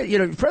people. He'd say,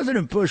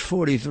 President Bush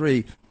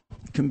 43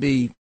 can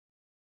be,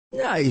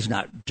 he's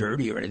not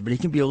dirty or anything, but he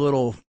can be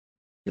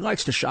he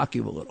likes to shock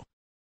you a little.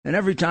 And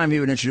every time he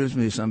would introduce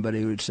me to somebody,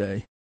 he would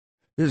say,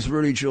 this is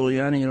Rudy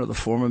Giuliani, the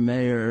former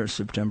mayor,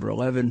 September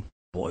 11.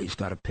 Boy, he's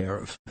got a pair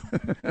of.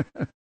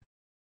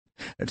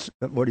 That's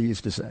what he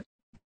used to say.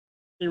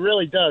 He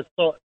really does.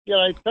 So,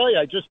 I tell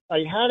you, I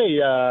had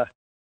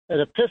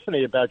an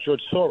epiphany about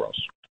George Soros.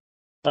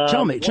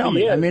 Tell me. Tell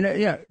me,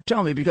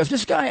 because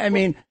this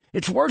guy,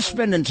 it's worth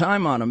spending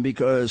time on him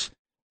because,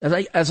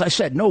 as I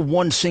said, no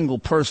one single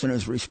person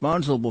is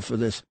responsible for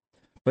this,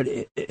 but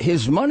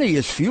his money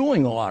is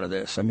fueling a lot of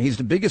this. He's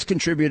the biggest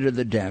contributor to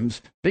the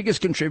Dems,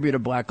 biggest contributor to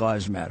Black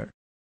Lives Matter,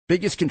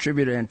 biggest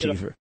contributor to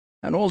Antifa,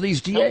 and all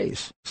these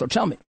DAs. So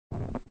tell me.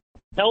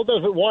 Hell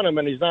doesn't want him,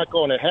 and he's not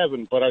going to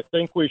heaven, but I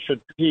think we should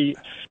be...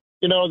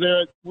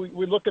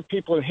 we look at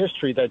people in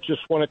history that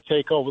just want to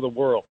take over the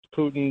world.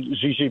 Putin,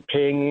 Xi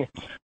Jinping.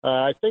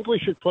 I think we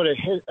should put a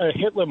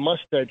Hitler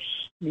mustache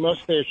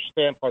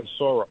stamp on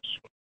Soros.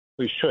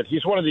 We should.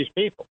 He's one of these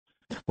people.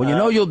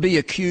 Well, you'll be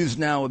accused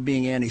now of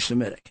being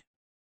anti-Semitic.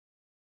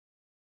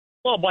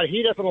 Well, but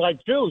he doesn't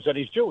like Jews, and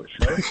he's Jewish,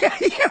 right?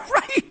 yeah,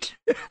 right.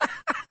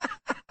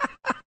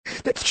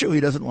 That's true. He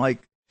doesn't like...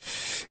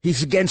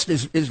 He's against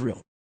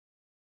Israel.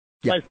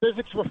 Yeah. My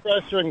physics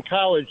professor in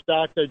college,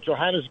 Dr.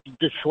 Johannes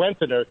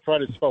Geschwentner, tried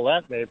to spell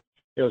that name.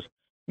 He goes,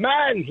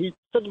 man, he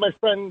said to my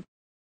friend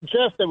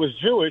Jeff that was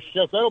Jewish,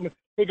 Jeff Edelman,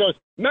 he goes,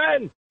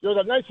 man, you're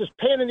the nicest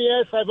pain in the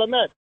ass I've ever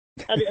met.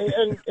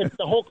 And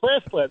the whole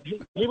class left.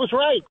 He was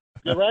right.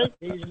 You're right.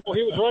 He was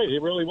right. He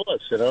really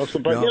was. So,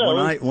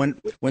 but,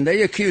 when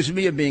they accused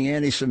me of being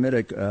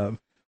anti-Semitic,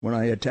 when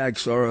I attacked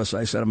Soros,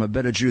 I said I'm a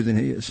better Jew than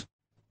he is.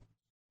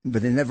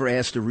 But they never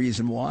asked the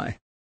reason why.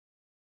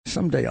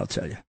 Someday I'll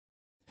tell you.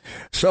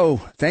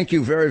 So thank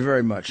you very,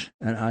 very much.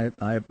 And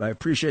I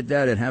appreciate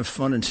that, and have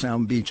fun in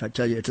Sound Beach. I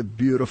tell you, it's a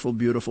beautiful,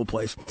 beautiful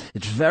place.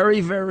 It's very,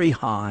 very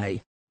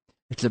high.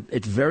 It's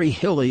very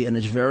hilly, and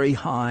it's very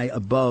high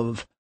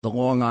above the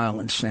Long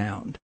Island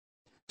Sound.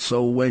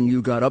 So when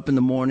you got up in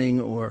the morning,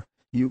 or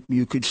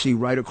you could see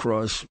right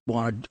across,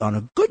 on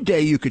a good day,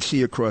 you could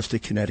see across to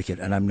Connecticut.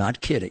 And I'm not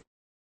kidding.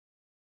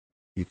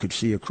 You could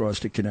see across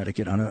to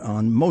Connecticut.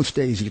 On most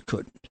days, you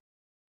couldn't.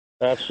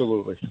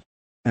 Absolutely.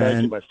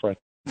 Thank you, my friend.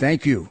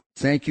 Thank you.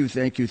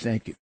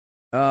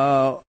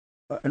 And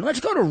let's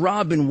go to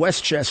Rob in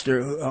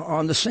Westchester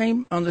on the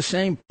same.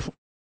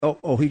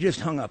 Oh, he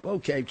just hung up.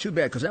 Okay, too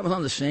bad, because that was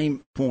on the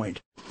same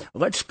point.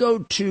 Let's go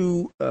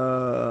to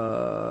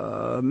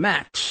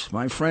Max,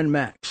 my friend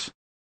Max.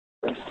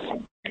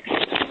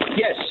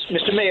 Yes,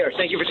 Mr. Mayor,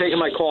 thank you for taking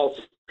my call.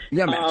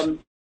 Yeah, Max.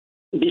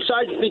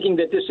 Besides thinking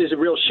that this is a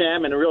real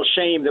sham and a real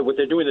shame that what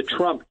they're doing to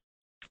Trump,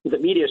 the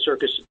media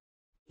circus,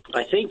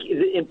 I think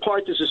in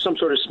part this is some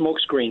sort of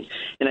smokescreen.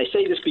 And I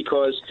say this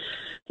because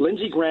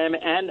Lindsey Graham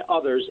and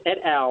others, et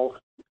al.,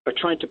 are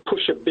trying to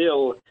push a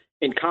bill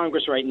in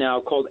Congress right now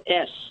called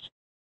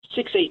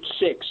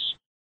S-686,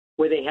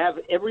 where they have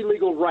every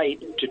legal right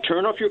to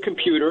turn off your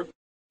computer,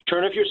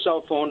 turn off your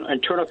cell phone,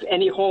 and turn off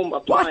any home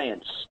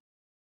appliance.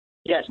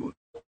 What? Yes.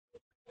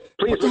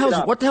 Please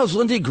what the hell's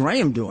Lindsey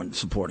Graham doing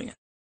supporting it?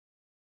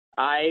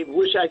 I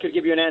wish I could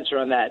give you an answer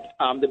on that.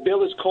 The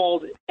bill is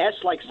called S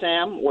like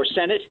Sam or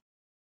Senate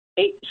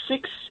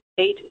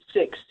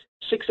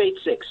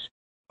 686.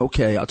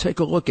 Okay, I'll take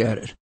a look at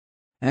it.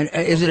 And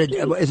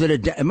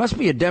it must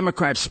be a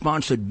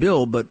Democrat-sponsored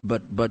bill, but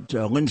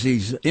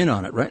Lindsey's in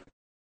on it, right?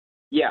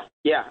 Yeah.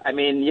 I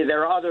mean,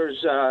 there are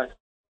others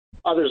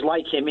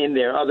like him in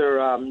there, other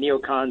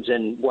neocons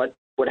and what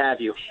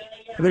have you.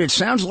 I mean, it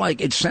sounds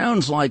like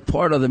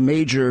part of the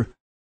major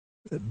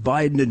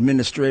Biden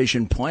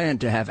administration plan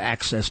to have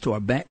access to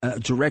our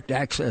direct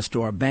access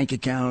to our bank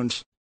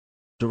accounts,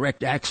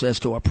 direct access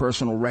to our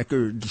personal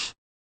records,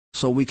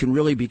 so we can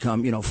really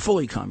become,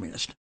 fully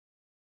communist.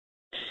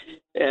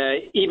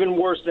 Even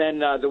worse than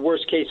the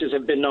worst cases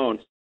have been known.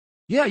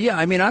 Yeah.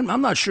 I mean,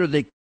 I'm not sure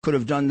they could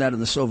have done that in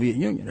the Soviet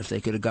Union if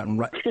they could have gotten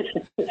right.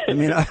 I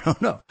mean, I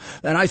don't know.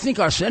 And I think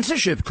our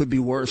censorship could be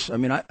worse. I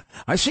mean,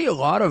 I see a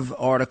lot of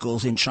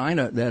articles in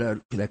China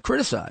that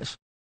criticize.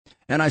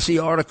 And I see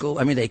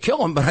they kill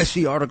them, but I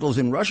see articles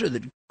in Russia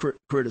that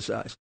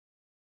criticize.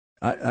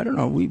 I don't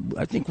know.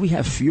 I think we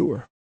have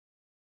fewer.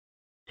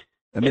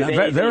 I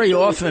mean, very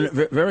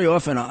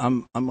often,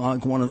 I'm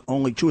like one of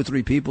only 2 or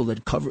 3 people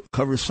that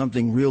covers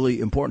something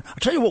really important. I'll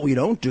tell you what we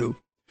don't do.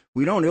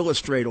 We don't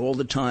illustrate all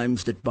the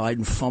times that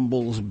Biden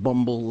fumbles,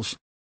 bumbles,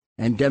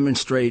 and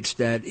demonstrates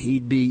that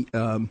he'd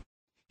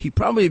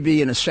probably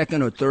be in a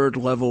 2nd or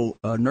 3rd level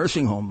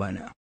nursing home by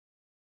now.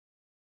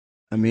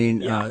 I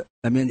mean, yeah.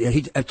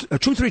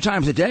 2-3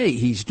 times a day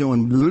he's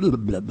doing blah,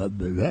 blah, blah,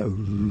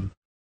 blah.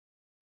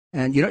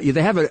 And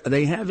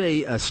they have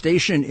a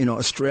station in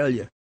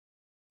Australia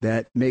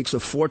that makes a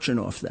fortune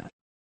off that.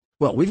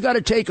 Well, we've got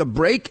to take a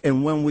break,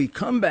 and when we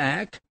come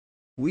back,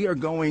 we are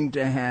going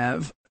to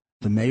have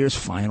the mayor's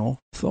final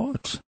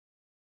thoughts.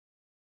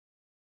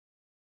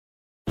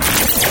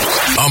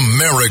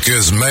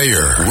 America's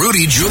Mayor,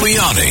 Rudy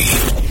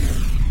Giuliani.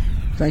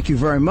 Thank you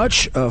very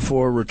much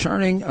for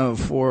returning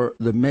for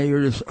the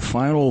mayor's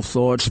final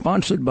thoughts,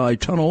 sponsored by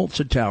Tunnel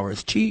to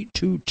Towers,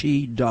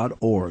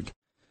 T2T.org,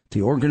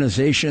 the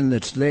organization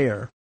that's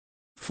there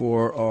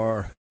for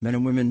our men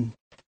and women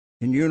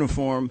in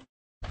uniform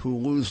who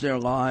lose their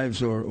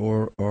lives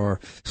or are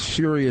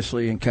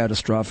seriously and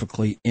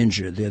catastrophically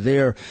injured. They're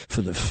there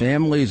for the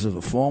families of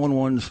the fallen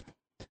ones,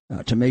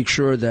 to make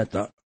sure that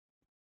the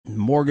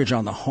mortgage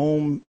on the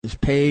home is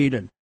paid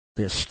and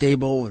they're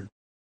stable and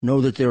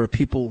know that there are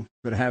people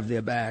that have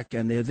their back.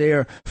 And they're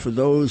there for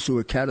those who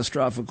are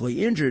catastrophically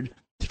injured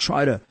to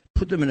try to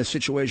put them in a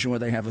situation where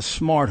they have a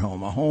smart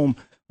home, a home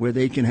where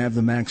they can have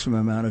the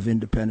maximum amount of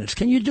independence.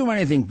 Can you do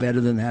anything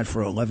better than that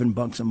for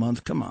 $11 a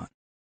month? Come on.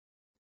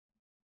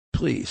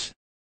 Please.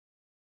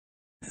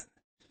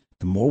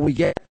 The more we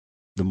get,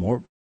 the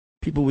more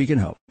people we can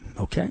help.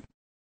 Okay?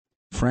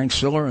 Frank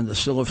Siller and the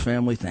Siller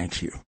family,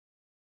 thanks you.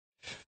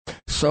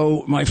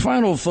 So my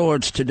final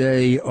thoughts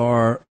today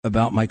are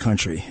about my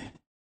country.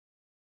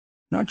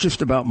 Not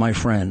just about my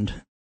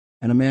friend,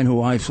 and a man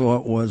who I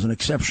thought was an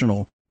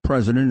exceptional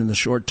president in the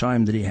short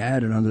time that he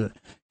had and under the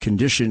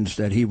conditions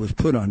that he was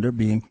put under,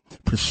 being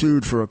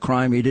pursued for a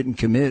crime he didn't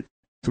commit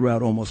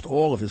throughout almost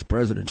all of his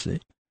presidency,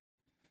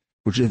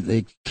 which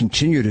they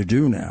continue to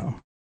do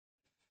now.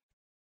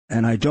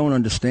 And I don't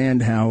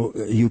understand how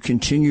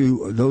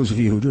those of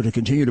you who do, to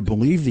continue to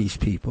believe these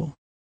people.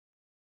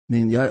 I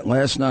mean,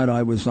 last night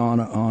I was on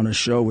a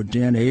show with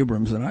Dan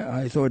Abrams, and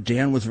I thought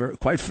Dan was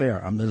quite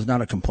fair. There's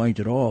not a complaint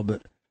at all,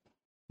 but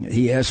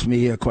he asked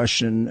me a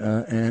question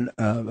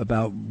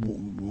about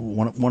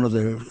one of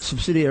the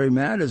subsidiary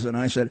matters, and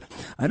I said,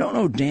 I don't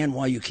know, Dan,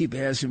 why you keep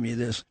asking me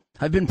this.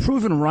 I've been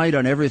proven right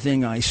on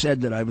everything I said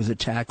that I was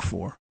attacked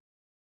for.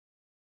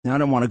 Now, I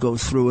don't want to go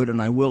through it,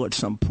 and I will at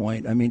some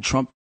point. I mean,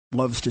 Trump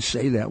loves to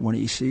say that when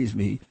he sees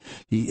me.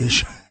 He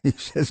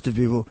says to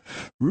people,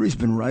 Rudy's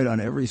been right on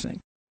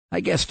everything. I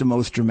guess the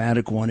most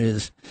dramatic one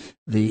is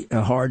the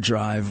hard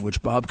drive,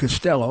 which Bob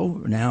Costello,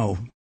 now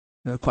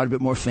quite a bit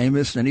more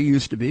famous than he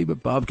used to be,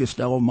 but Bob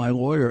Costello, my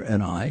lawyer,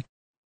 and I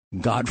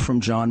got from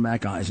John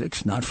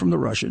McIsaacs, not from the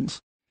Russians,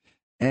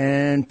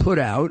 and put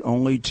out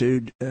only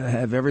to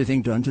have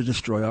everything done to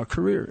destroy our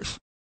careers.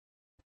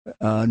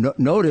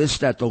 Notice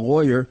that the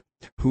lawyer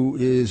who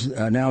is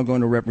now going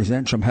to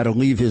represent Trump had to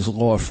leave his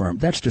law firm.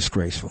 That's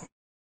disgraceful.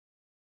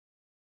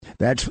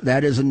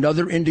 That is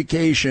another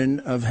indication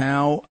of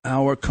how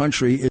our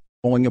country is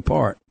falling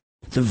apart.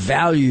 The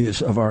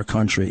values of our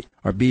country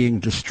are being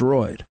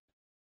destroyed.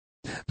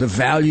 The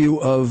value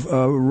of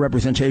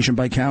representation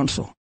by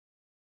counsel.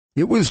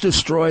 It was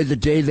destroyed the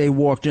day they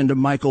walked into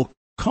Michael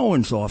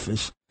Cohen's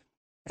office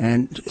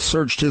and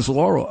searched his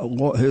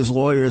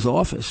lawyer's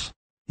office.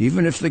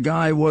 Even if the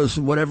guy was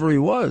whatever he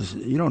was,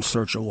 you don't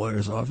search a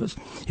lawyer's office.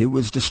 It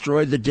was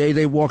destroyed the day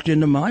they walked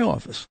into my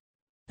office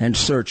and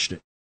searched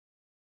it.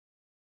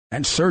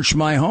 And searched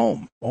my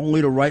home,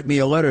 only to write me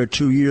a letter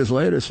 2 years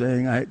later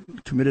saying I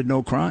committed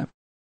no crime.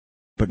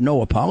 But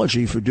no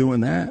apology for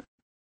doing that.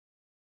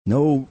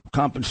 No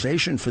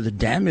compensation for the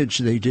damage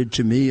they did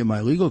to me in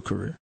my legal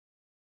career.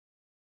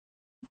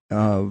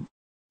 And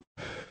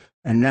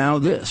now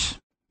this.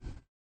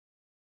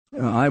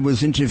 I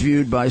was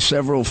interviewed by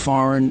several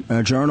foreign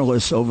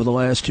journalists over the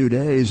last 2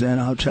 days, and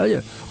I'll tell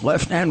you,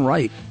 left and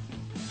right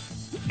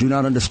do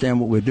not understand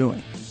what we're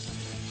doing.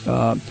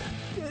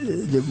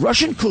 The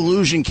Russian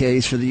collusion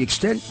case, for the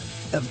extent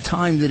of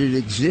time that it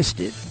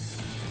existed,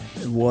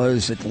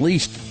 was at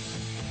least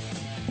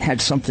had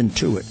something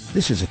to it.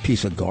 This is a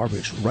piece of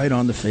garbage right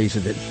on the face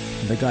of it.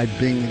 the guy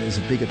Bing is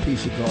a bigger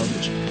piece of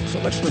garbage. So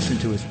let's listen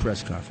to his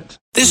press conference.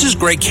 This is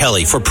Greg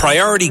Kelly for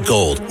Priority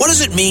Gold. What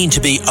does it mean to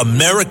be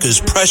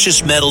America's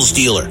precious metals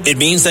dealer? It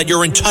means that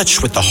you're in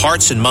touch with the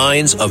hearts and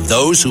minds of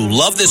those who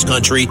love this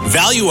country,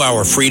 value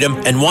our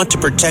freedom, and want to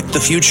protect the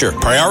future.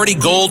 Priority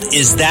Gold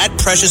is that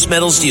precious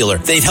metals dealer.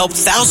 They've helped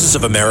thousands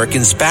of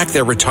Americans back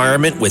their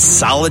retirement with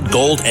solid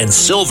gold and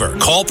silver.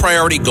 Call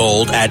Priority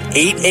Gold at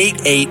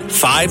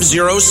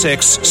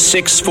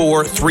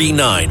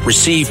 888-506-6439.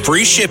 Receive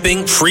free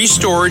shipping, free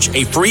storage,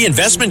 a free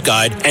investment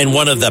guide, and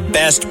one of the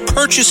best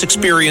purchase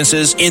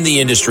experiences in the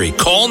industry.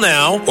 Call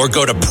now or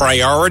go to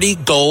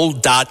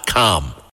PriorityGold.com.